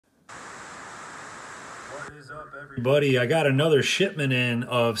What is up, everybody? I got another shipment in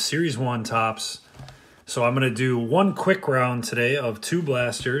of Series 1 tops. So I'm going to do one quick round today of 2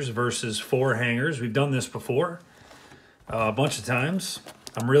 blasters versus 4 hangers. We've done this before a bunch of times.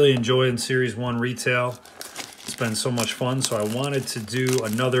 I'm really enjoying Series 1 retail. It's been so much fun, so I wanted to do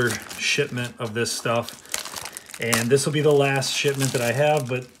another shipment of this stuff. And this will be the last shipment that I have,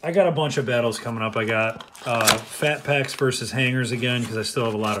 but I got a bunch of battles coming up. I got fat packs versus hangers again, because I still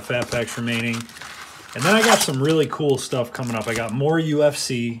have a lot of fat packs remaining. And then I got some really cool stuff coming up. I got more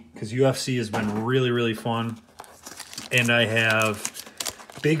UFC, because UFC has been really, really fun. And I have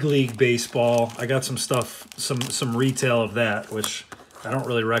Big League Baseball. I got some stuff, some retail of that, which I don't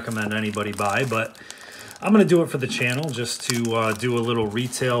really recommend anybody buy, but I'm going to do it for the channel just to do a little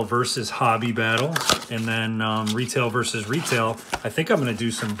retail versus hobby battle. And then retail versus retail. I think I'm going to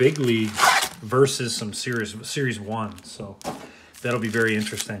do some Big League versus some Series 1. So that'll be very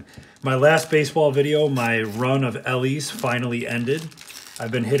interesting. My last baseball video, my run of Ellie's finally ended.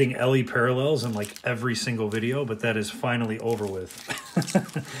 I've been hitting Ellie parallels in like every single video, but that is finally over with.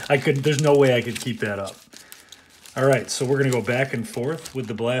 There's no way I could keep that up. All right, so we're going to go back and forth with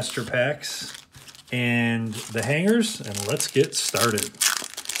the blaster packs and the hangers, and let's get started.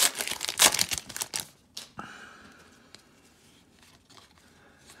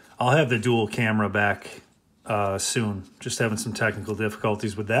 I'll have the dual camera back soon. Just having some technical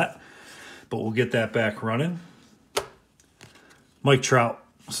difficulties with that, but we'll get that back running. Mike Trout,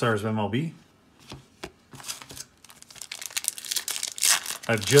 Stars of MLB.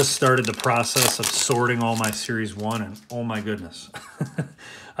 I've just started the process of sorting all my Series 1, and oh my goodness.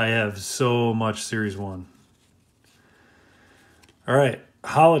 I have so much Series 1. All right,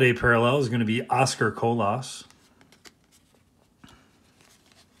 holiday parallel is going to be Oscar Colas.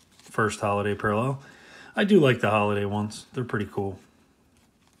 First holiday parallel. I do like the holiday ones. They're pretty cool.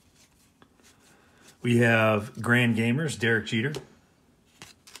 We have Grand Gamers, Derek Jeter.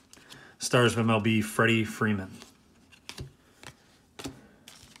 Stars of MLB, Freddie Freeman.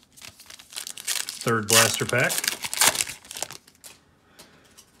 Third blaster pack.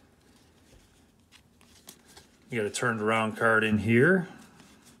 You got a turned around card in here.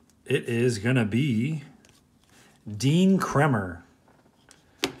 It is going to be Dean Kremer.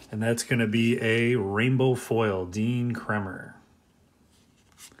 And that's going to be a rainbow foil, Dean Kremer.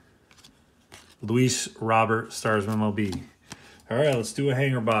 Luis Robert, Stars of MLB. All right, let's do a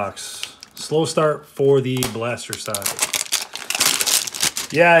hanger box. Slow start for the blaster side.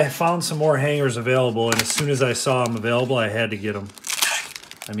 Yeah, I found some more hangers available, and as soon as I saw them available, I had to get them.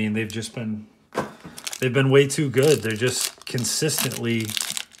 I mean, they've been way too good. They just consistently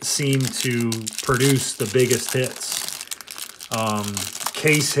seem to produce the biggest hits.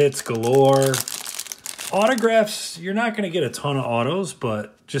 Case hits galore. Autographs, you're not going to get a ton of autos,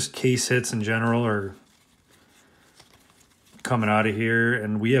 but just case hits in general are coming out of here.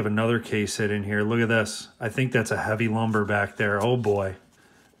 And we have another case hit in here. Look at this. I think that's a heavy lumber back there. Oh, boy.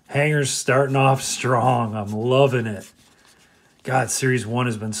 Hangers starting off strong. I'm loving it. God, Series 1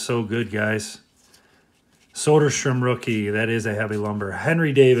 has been so good, guys. Soderstrom rookie. That is a heavy lumber.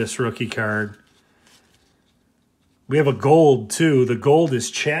 Henry Davis rookie card. We have a gold, too. The gold is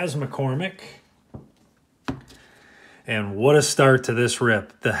Chas McCormick. And what a start to this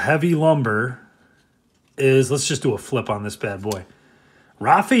rip. The heavy lumber is, let's just do a flip on this bad boy.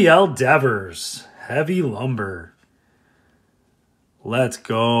 Rafael Devers. Heavy lumber. Let's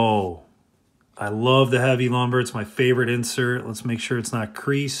go. I love the heavy lumber. It's my favorite insert. Let's make sure it's not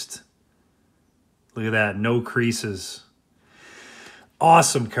creased. Look at that. No creases.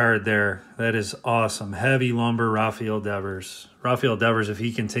 Awesome card there. That is awesome. Heavy lumber, Rafael Devers. Rafael Devers, if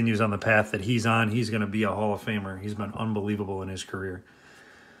he continues on the path that he's on, he's going to be a Hall of Famer. He's been unbelievable in his career.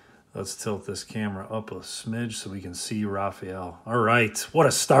 Let's tilt this camera up a smidge so we can see Rafael. All right. What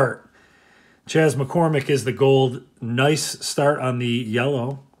a start. Chas McCormick is the gold. Nice start on the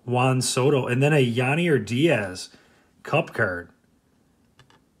yellow. Juan Soto. And then a Yanier Diaz cup card.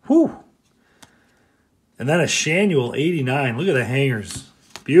 Whew. And then a Shanuel 89. Look at the hangers.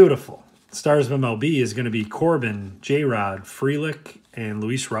 Beautiful. Stars of MLB is going to be Corbin, J-Rod, Frelick, and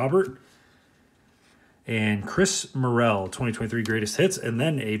Luis Robert. And Chris Morel, 2023 Greatest Hits. And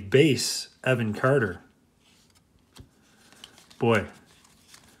then a base, Evan Carter. Boy,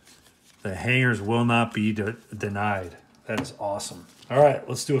 the hangers will not be denied. That is awesome. All right,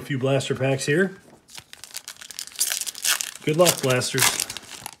 let's do a few blaster packs here. Good luck, blasters.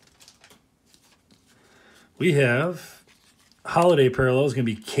 We have holiday parallel is going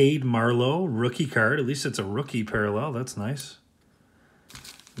to be Cade Marlowe, rookie card. At least it's a rookie parallel. That's nice.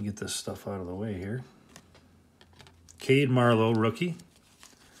 Let me get this stuff out of the way here. Cade Marlowe, rookie.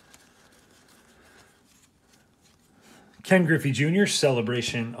 Ken Griffey Jr.,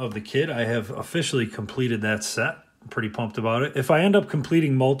 Celebration of the Kid. I have officially completed that set. I'm pretty pumped about it. If I end up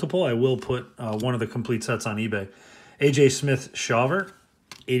completing multiple, I will put one of the complete sets on eBay. A.J. Smith Shawver,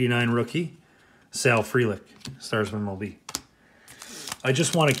 89 rookie. Sal Frelick, Stars of MLB. I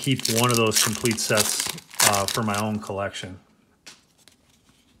just want to keep one of those complete sets for my own collection.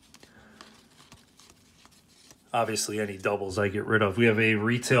 Obviously, any doubles I get rid of. We have a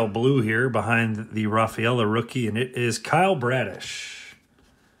retail blue here behind the Rafaela rookie, and it is Kyle Bradish.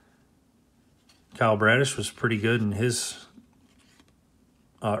 Kyle Bradish was pretty good in his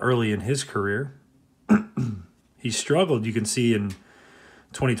early in his career. He struggled, you can see, in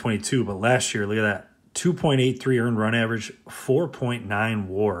 2022, but last year, look at that. 2.83 earned run average, 4.9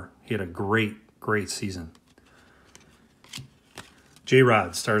 WAR. He had a great season.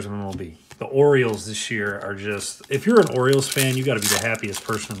 J-Rod, Stars of MLB. The Orioles this year are just, if you're an Orioles fan, you got to be the happiest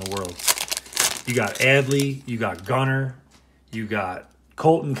person in the world. You got Adley, you got Gunnar, you got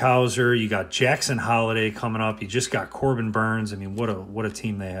Colton Cowser, you got Jackson Holiday coming up. You just got Corbin Burns. I mean, what a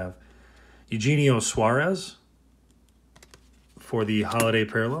team they have. Eugenio Suarez for the holiday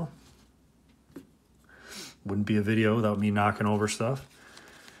parallel. Wouldn't be a video without me knocking over stuff.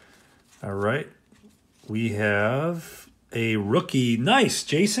 All right. We have a rookie. Nice.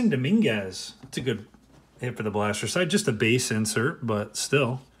 Jason Dominguez. That's a good hit for the Blaster side. Just a base insert, but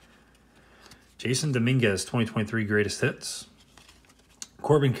still. Jason Dominguez, 2023 greatest hits.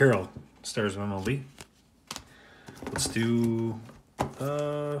 Corbin Carroll, Stars of MLB. Let's do,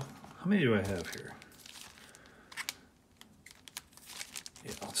 how many do I have here?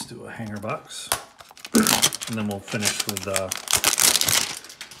 Yeah, let's do a hanger box. And then we'll finish with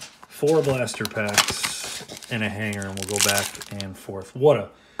 4 blaster packs and a hanger, and we'll go back and forth. What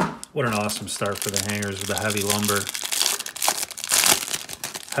an awesome start for the hangers with the heavy lumber.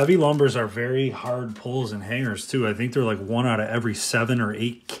 Heavy lumbers are very hard pulls and hangers too. I think they're like 1 out of every 7 or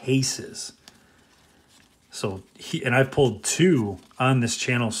 8 cases. So and I've pulled 2 on this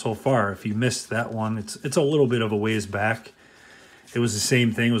channel so far. If you missed that one, it's a little bit of a ways back. It was the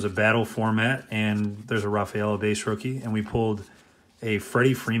same thing. It was a battle format, and there's a Rafaela base rookie, and we pulled a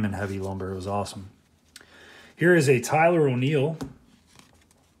Freddie Freeman heavy lumber. It was awesome. Here is a Tyler O'Neill.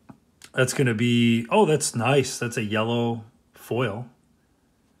 That's going to be, oh, that's nice. That's a yellow foil.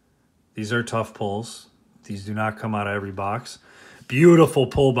 These are tough pulls. These do not come out of every box. Beautiful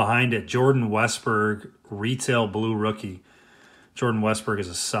pull behind it. Jordan Westberg, retail blue rookie. Jordan Westberg is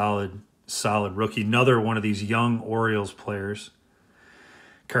a solid rookie. Another one of these young Orioles players.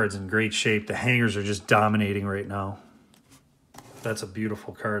 Card's in great shape. The hangers are just dominating right now. That's a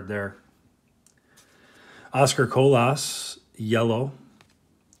beautiful card there. Oscar Colas, yellow.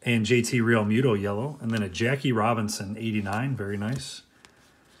 And JT Realmuto, yellow. And then a Jackie Robinson, 89. Very nice.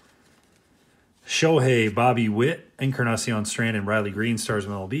 Shohei, Bobby Witt, Encarnacion Strand, and Riley Green, Stars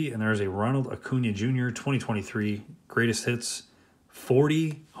of MLB. And there's a Ronald Acuna Jr., 2023 greatest hits,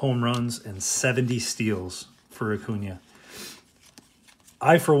 40 home runs and 70 steals for Acuna.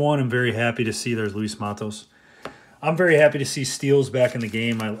 I, for one, am very happy to see there's Luis Matos. I'm very happy to see steals back in the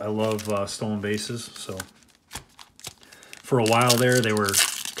game. I love stolen bases. So for a while there, they were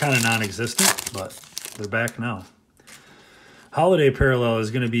kind of non-existent, but they're back now. Holiday parallel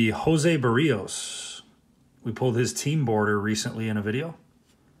is going to be Jose Barrios. We pulled his team border recently in a video.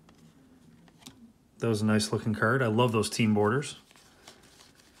 That was a nice looking card. I love those team borders.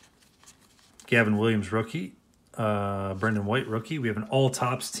 Gavin Williams, rookie. Brendan White, rookie. We have an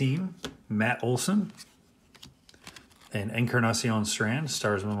all-tops team. Matt Olson. And Encarnacion Strand,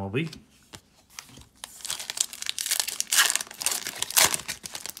 Stars of MLB.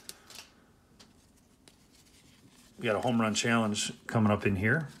 We got a home run challenge coming up in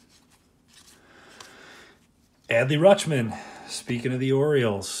here. Adley Rutschman, speaking of the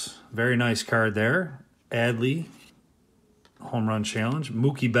Orioles, very nice card there. Adley, home run challenge.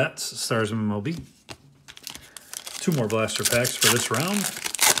 Mookie Betts, Stars of MLB. 2 more blaster packs for this round.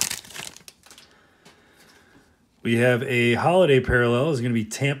 We have a holiday parallel. It's going to be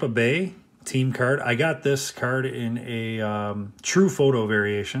Tampa Bay team card. I got this card in a true photo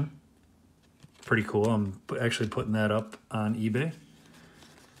variation. Pretty cool. I'm actually putting that up on eBay.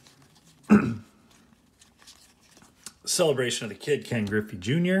 Celebration of the Kid, Ken Griffey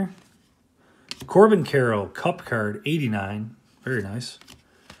Jr. Corbin Carroll, Cup card, 89. Very nice.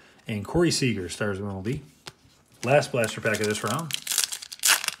 And Corey Seager, Stars of MLB. Last blaster pack of this round.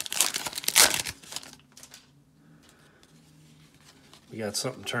 We got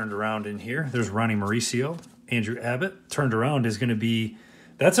something turned around in here. There's Ronnie Mauricio. Andrew Abbott. Turned around is going to be...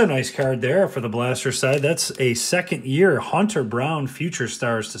 That's a nice card there for the blaster side. That's a second-year Hunter Brown Future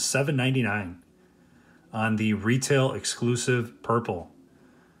Stars to $7.99. on the retail exclusive purple.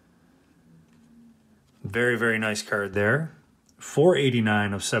 Very, very nice card there.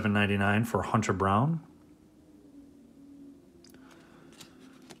 489 of 799 for Hunter Brown.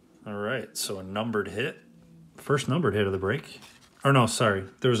 All right, so a numbered hit. First numbered hit of the break. Or no, sorry.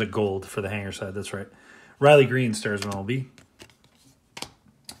 There was a gold for the hanger side. That's right. Riley Green, Stars MLB.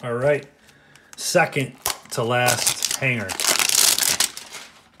 All right. Second to last hanger.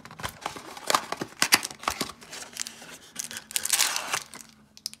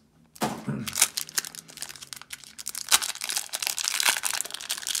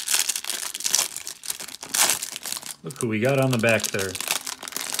 Look who we got on the back there.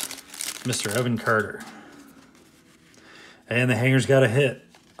 Mr. Evan Carter. And the hanger's got a hit.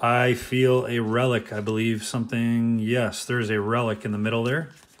 I feel a relic, I believe something. Yes, there's a relic in the middle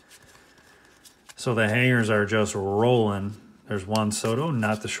there. So the hangers are just rolling. There's Juan Soto,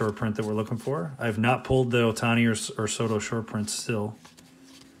 not the short print that we're looking for. I've not pulled the Ohtani or Soto short prints still,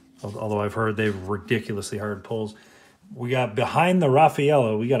 although I've heard they've ridiculously hard pulls. We got behind the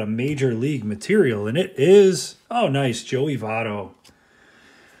Raffaello, we got a major league material, and it is, oh, nice, Joey Votto.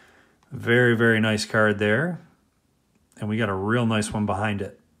 Very, very nice card there. And we got a real nice one behind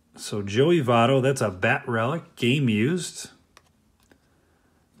it. So Joey Votto, that's a bat relic, game used.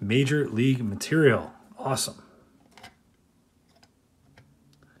 Major league material. Awesome.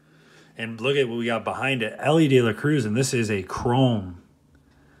 And look at what we got behind it. Ellie De La Cruz, and this is a chrome.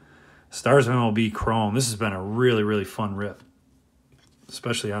 Stars MLB chrome. This has been a really, really fun rip,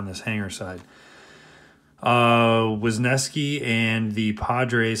 especially on this hanger side. Wisniewski and the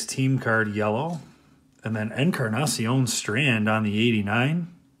Padres team card yellow. And then Encarnacion Strand on the 89.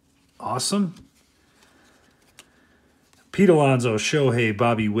 Awesome. Pete Alonso, Shohei,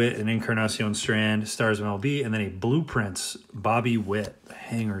 Bobby Witt, and Encarnacion Strand, Stars MLB. And then a Blueprints, Bobby Witt.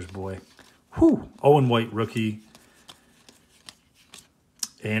 Hangers, boy. Whew. Owen White, rookie.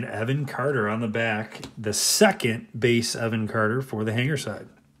 And Evan Carter on the back. The second base Evan Carter for the hanger side.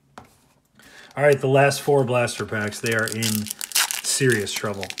 All right, the last four blaster packs, they are in serious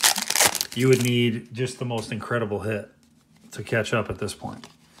trouble. You would need just the most incredible hit to catch up at this point.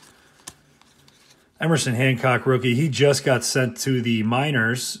 Emerson Hancock, rookie. He just got sent to the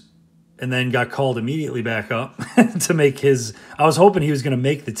minors and then got called immediately back up to make his... I was hoping he was going to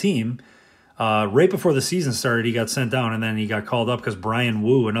make the team. Right before the season started, he got sent down, and then he got called up because Brian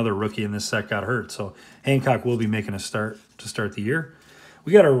Wu, another rookie in this set, got hurt. So Hancock will be making a start to start the year.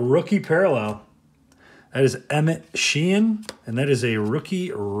 We got a rookie parallel. That is Emmett Sheehan, and that is a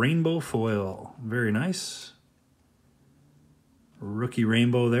rookie rainbow foil. Very nice. Rookie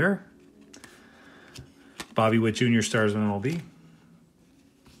rainbow there. Bobby Witt Jr. Stars MLB.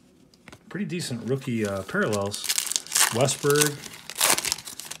 Pretty decent rookie parallels. Westberg.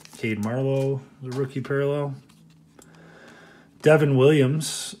 Cade Marlowe, the rookie parallel. Devin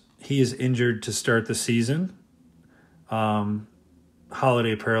Williams, he is injured to start the season.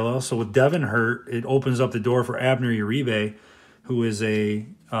 Holiday parallel. So with Devin hurt, it opens up the door for Abner Uribe, who is a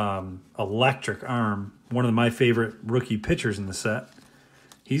electric arm, one of my favorite rookie pitchers in the set.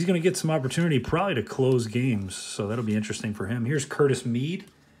 He's going to get some opportunity probably to close games, so that'll be interesting for him. Here's Curtis Mead,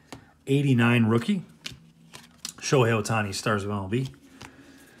 89 rookie. Shohei Ohtani, Stars of MLB.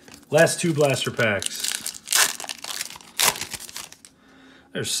 Last two blaster packs.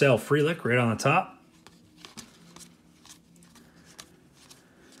 There's Sal Frelick right on the top.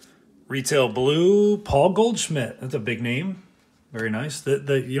 Retail blue, Paul Goldschmidt. That's a big name. Very nice.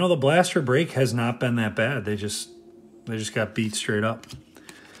 The blaster break has not been that bad. They just got beat straight up.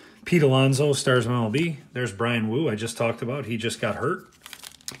 Pete Alonso, Stars MLB. There's Brian Wu, I just talked about. He just got hurt.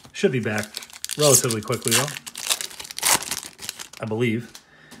 Should be back relatively quickly, though, I believe.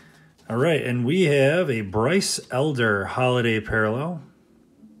 All right, and we have a Bryce Elder holiday parallel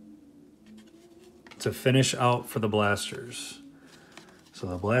to finish out for the Blasters. So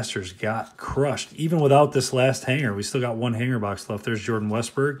the Blasters got crushed. Even without this last hanger, we still got one hanger box left. There's Jordan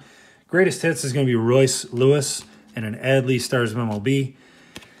Westberg. Greatest hits is going to be Royce Lewis and an Adley Stars of MLB.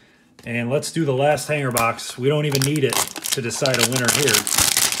 And let's do the last hanger box. We don't even need it to decide a winner here.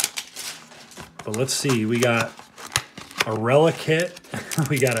 But let's see. We got a relic hit.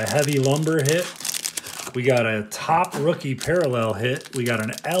 We got a heavy lumber hit. We got a top rookie parallel hit. We got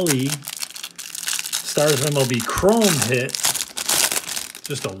an Ellie Stars of MLB chrome hit.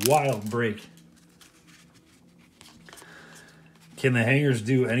 Just a wild break. Can the hangers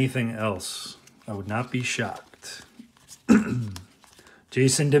do anything else? I would not be shocked.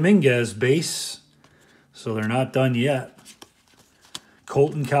 Jason Dominguez, base. So they're not done yet.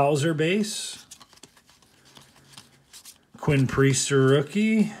 Colton Cowser, base. Quinn Priester,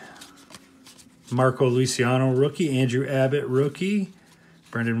 rookie. Marco Luciano, rookie. Andrew Abbott, rookie.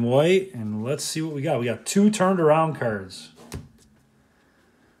 Brendan White. And let's see what we got. We got 2 turned around cards.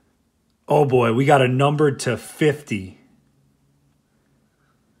 Oh, boy. We got a numbered to 50.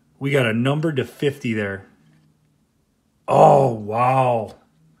 We got a numbered to 50 there. Oh, wow.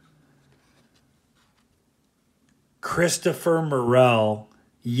 Christopher Morel,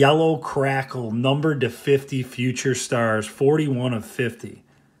 Yellow Crackle, numbered to 50, Future Stars, 41 of 50.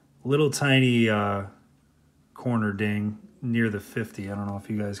 Little tiny corner ding near the 50. I don't know if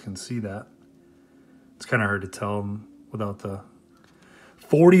you guys can see that. It's kind of hard to tell without the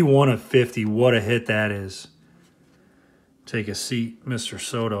 41 of 50. What a hit that is. Take a seat, Mr.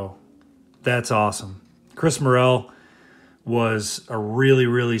 Soto. That's awesome. Chris Morel was a really,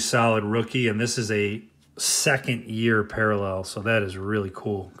 really solid rookie, and this is a second-year parallel, so that is really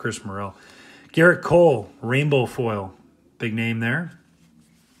cool. Chris Morel. Garrett Cole, rainbow foil. Big name there.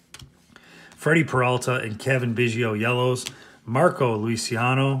 Freddie Peralta and Kevin Biggio, yellows. Marco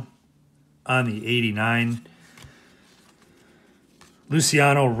Luciano on the 89.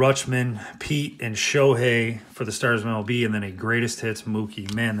 Luciano, Rutschman, Pete, and Shohei for the Stars of MLB, and then a greatest hits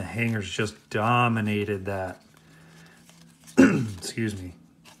Mookie. Man, the hangers just dominated that. Excuse me.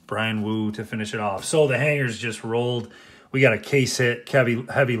 Brian Wu to finish it off. So the hangers just rolled. We got a case hit,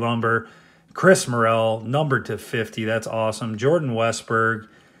 heavy lumber. Chris Morel, numbered to 50. That's awesome. Jordan Westberg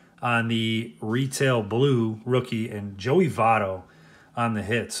on the retail blue rookie, and Joey Votto on the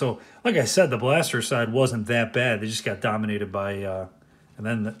hit. So, like I said, the blaster side wasn't that bad. They just got dominated by, and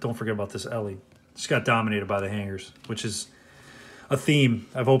then don't forget about this Ellie. Just got dominated by the hangers, which is a theme.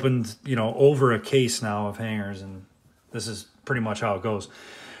 I've opened, over a case now of hangers, and this is pretty much how it goes.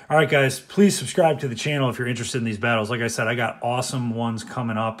 All right, guys, please subscribe to the channel if you're interested in these battles. Like I said, I got awesome ones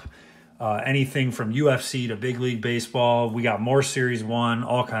coming up. Anything from UFC to Big League Baseball. We got more Series 1,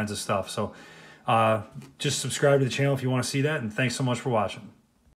 all kinds of stuff. So just subscribe to the channel if you want to see that, and thanks so much for watching.